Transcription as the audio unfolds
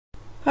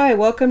Hi,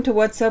 welcome to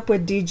What's Up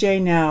with DJ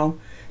Now.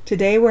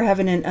 Today we're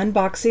having an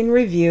unboxing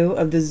review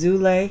of the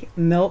Zulay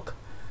Milk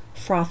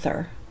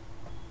Frother.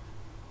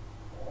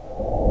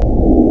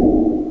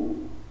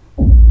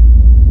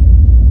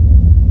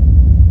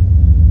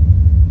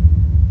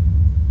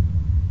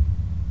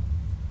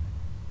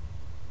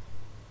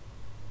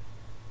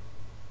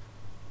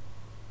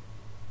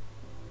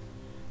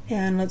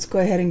 And let's go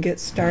ahead and get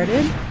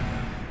started.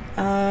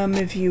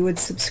 If you would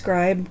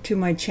subscribe to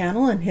my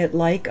channel and hit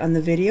like on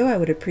the video, I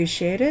would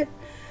appreciate it.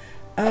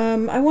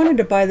 I wanted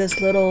to buy this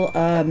little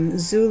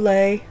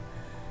Zulay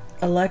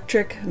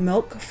Electric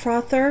Milk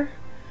Frother.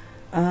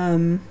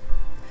 So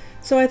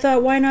I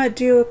thought, why not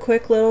do a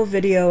quick little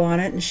video on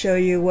it and show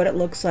you what it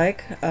looks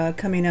like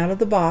coming out of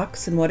the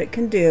box and what it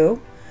can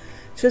do.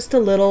 Just a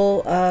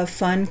little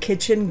fun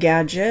kitchen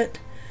gadget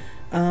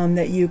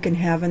that you can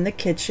have in the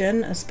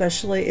kitchen,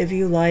 especially if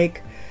you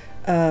like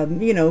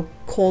you know,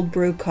 cold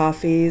brew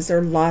coffees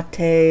or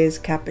lattes,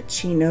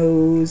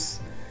 cappuccinos,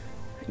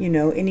 you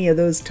know, any of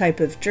those type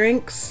of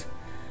drinks.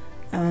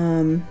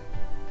 So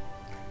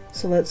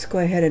let's go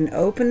ahead and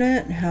open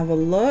it and have a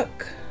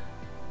look.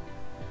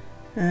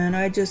 And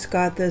I just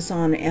got this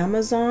on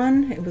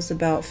Amazon. It was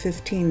about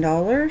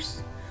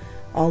 $15.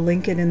 I'll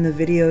link it in the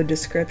video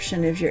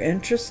description if you're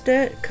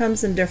interested. It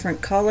comes in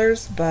different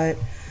colors, but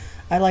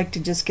I like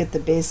to just get the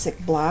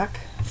basic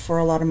black for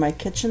a lot of my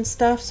kitchen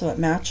stuff so it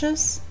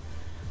matches.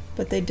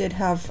 But they did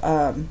have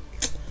a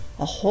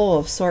whole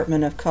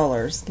assortment of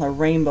colors, a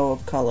rainbow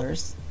of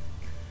colors.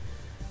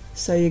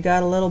 So you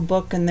got a little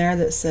book in there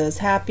that says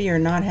happy or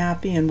not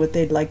happy and what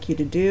they'd like you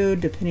to do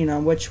depending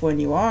on which one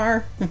you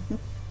are.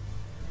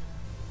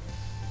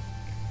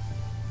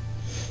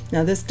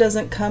 Now this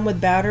doesn't come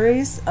with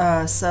batteries,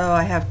 so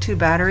I have 2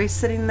 batteries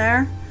sitting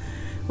there,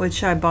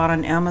 which I bought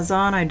on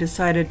Amazon. I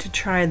decided to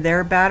try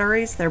their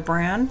batteries, their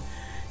brand,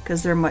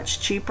 because they're much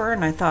cheaper,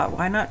 and I thought,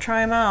 why not try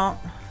them out?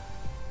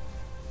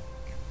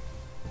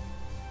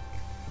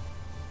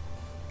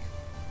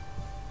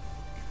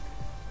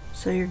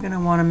 So you're going to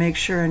want to make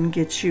sure and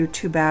get you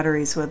 2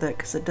 batteries with it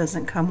because it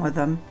doesn't come with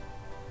them.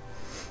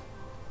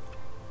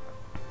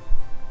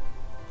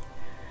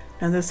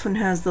 Now this one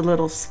has the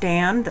little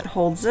stand that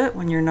holds it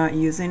when you're not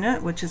using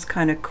it, which is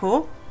kind of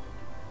cool.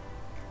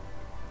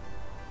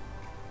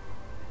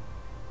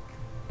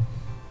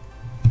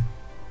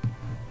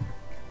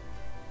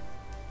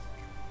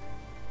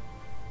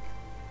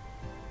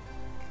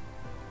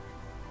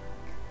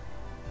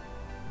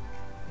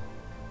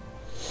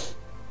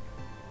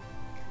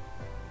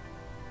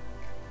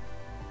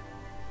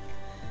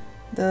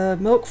 The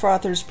milk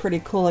frother is pretty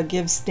cool. It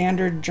gives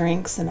standard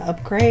drinks an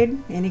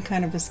upgrade, any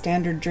kind of a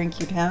standard drink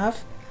you'd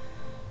have.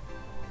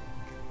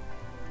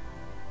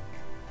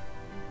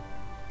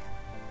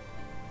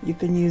 You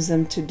can use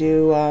them to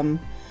do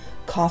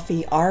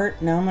coffee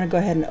art. Now I'm going to go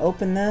ahead and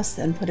open this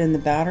and put in the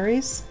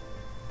batteries.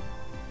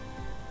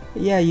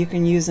 Yeah, you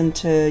can use them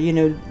to, you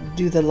know,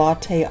 do the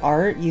latte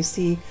art. You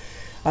see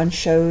on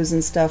shows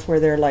and stuff where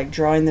they're like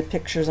drawing the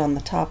pictures on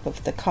the top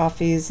of the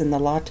coffees and the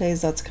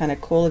lattes. That's kind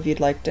of cool if you'd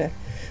like to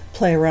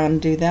play around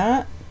and do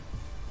that.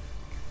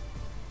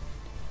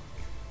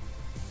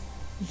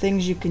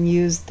 Things you can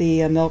use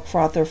the milk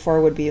frother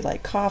for would be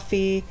like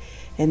coffee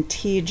and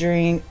tea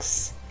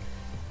drinks.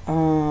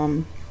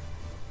 You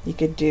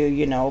could do,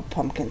 you know,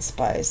 pumpkin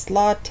spice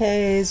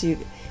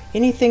lattes,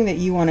 anything that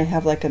you want to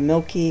have like a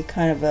milky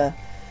kind of a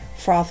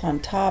froth on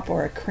top,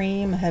 or a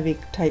cream, a heavy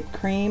type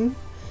cream.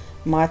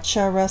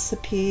 Matcha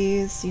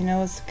recipes, you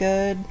know, is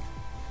good.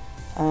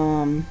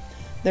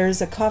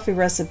 There's a coffee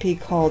recipe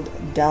called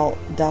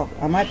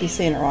I might be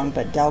saying it wrong,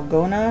 but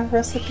𝗙𝗥𝗢𝗚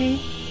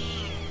recipe.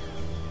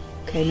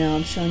 Okay, now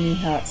I'm showing you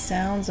how it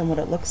sounds and what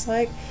it looks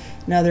like.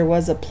 Now there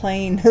was a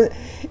plane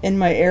in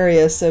my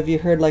area, so if you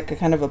heard like a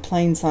kind of a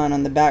plane sound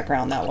on the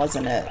background, that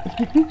wasn't it.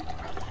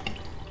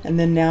 And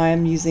then now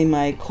I'm using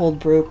my cold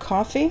brew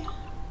coffee.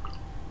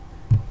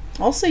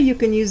 Also, you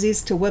can use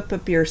these to whip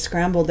up your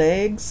scrambled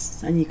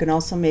eggs, and you can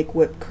also make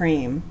whipped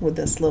cream with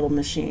this little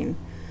machine.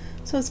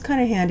 So it's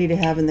kind of handy to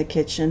have in the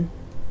kitchen.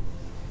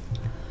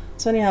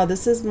 So anyhow,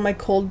 this is my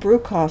cold brew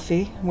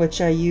coffee, which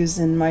I use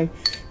in my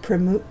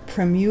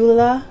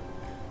Primula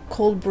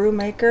cold brew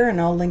maker, and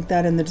I'll link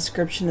that in the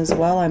description as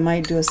well. I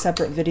might do a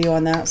separate video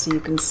on that so you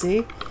can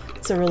see.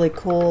 It's a really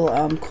cool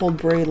cold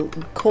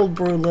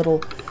brew little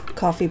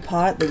coffee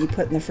pot that you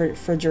put in the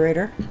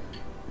refrigerator.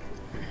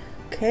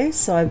 Okay,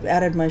 so I've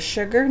added my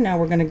sugar. Now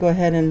we're going to go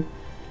ahead and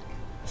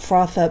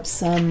froth up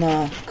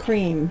some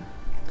cream.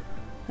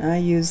 I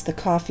use the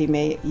Coffee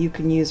Mate. You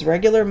can use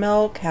regular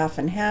milk, half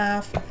and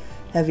half,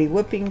 heavy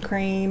whipping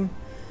cream,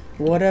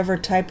 whatever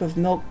type of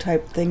milk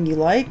type thing you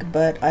like,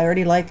 but I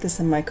already like this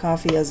in my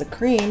coffee as a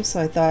cream, so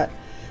I thought,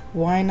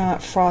 why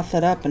not froth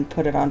it up and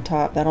put it on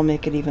top? That'll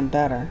make it even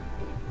better.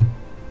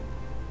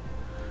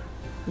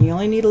 You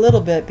only need a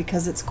little bit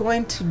because it's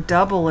going to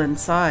double in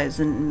size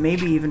and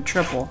maybe even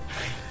triple,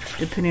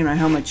 depending on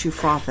how much you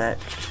froth it.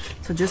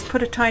 So just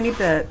put a tiny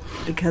bit,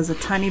 because a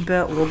tiny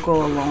bit will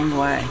go a long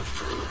way.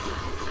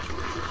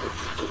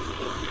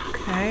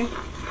 Okay,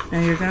 now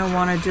you're going to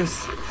want to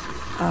just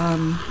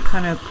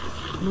kind of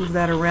move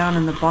that around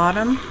in the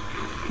bottom.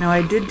 Now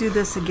I did do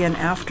this again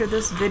after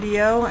this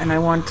video, and I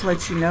want to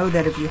let you know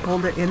that if you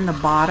hold it in the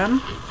bottom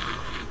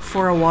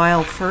for a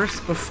while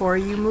first before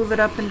you move it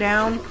up and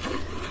down,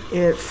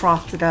 it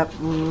frothed it up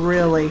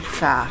really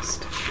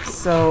fast.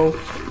 So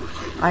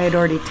I had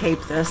already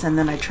taped this and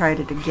then I tried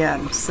it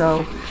again.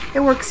 So it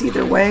works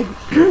either way.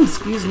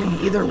 Excuse me,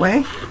 either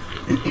way.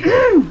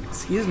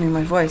 Excuse me,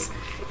 my voice.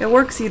 It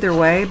works either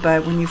way,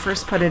 but when you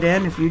first put it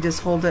in, if you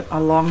just hold it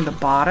along the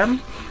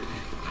bottom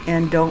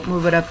and don't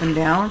move it up and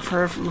down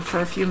for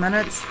a few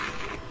minutes,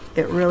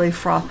 it really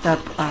frothed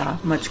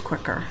up much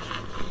quicker.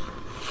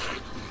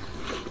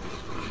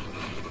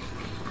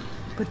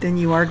 But then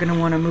you are going to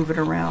want to move it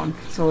around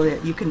so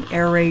that you can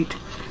aerate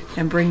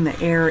and bring the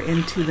air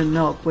into the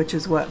milk, which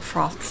is what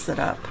froths it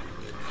up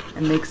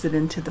and makes it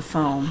into the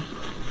foam.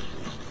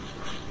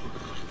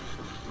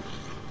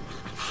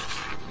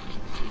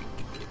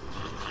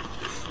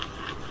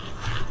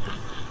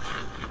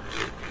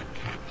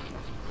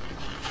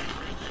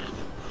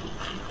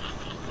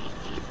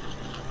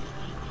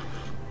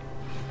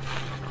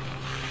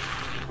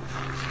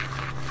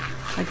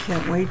 I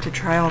can't wait to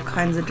try all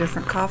kinds of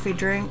different coffee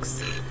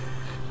drinks.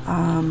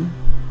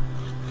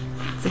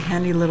 It's a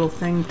handy little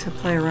thing to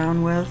play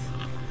around with.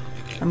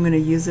 I'm going to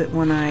use it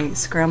when I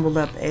scrambled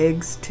up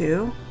eggs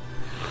too.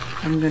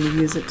 I'm going to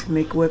use it to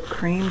make whipped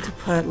cream to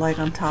put like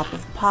on top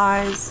of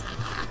pies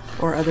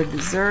or other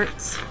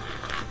desserts.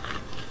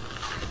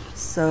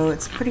 So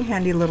it's a pretty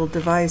handy little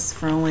device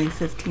for only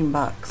 15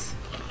 bucks.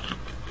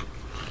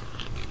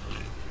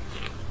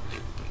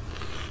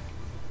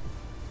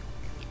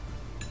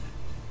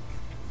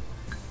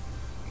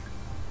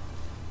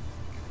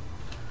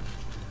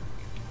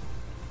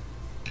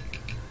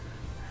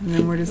 And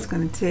then we're just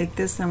going to take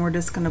this and we're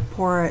just going to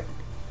pour it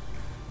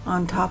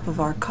on top of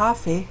our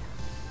coffee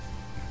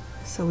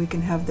so we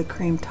can have the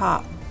cream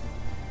top.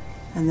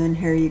 And then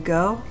here you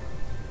go.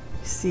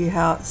 You see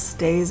how it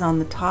stays on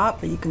the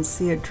top, but you can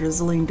see it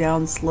drizzling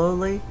down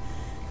slowly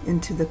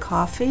into the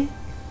coffee.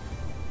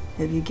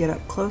 If you get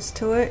up close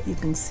to it, you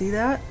can see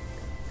that.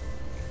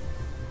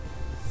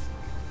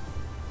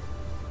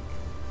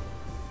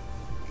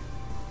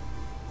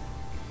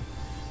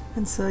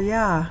 And so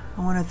yeah,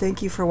 I want to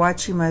thank you for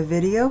watching my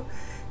video.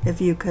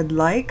 If you could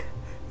like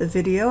the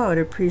video, I would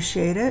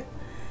appreciate it.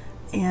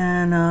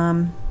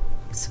 And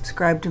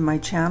subscribe to my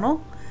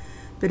channel.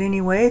 But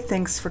anyway,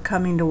 thanks for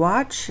coming to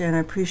watch, and I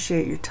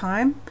appreciate your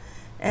time.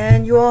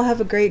 And you all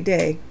have a great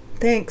day.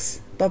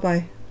 Thanks.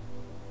 Bye-bye.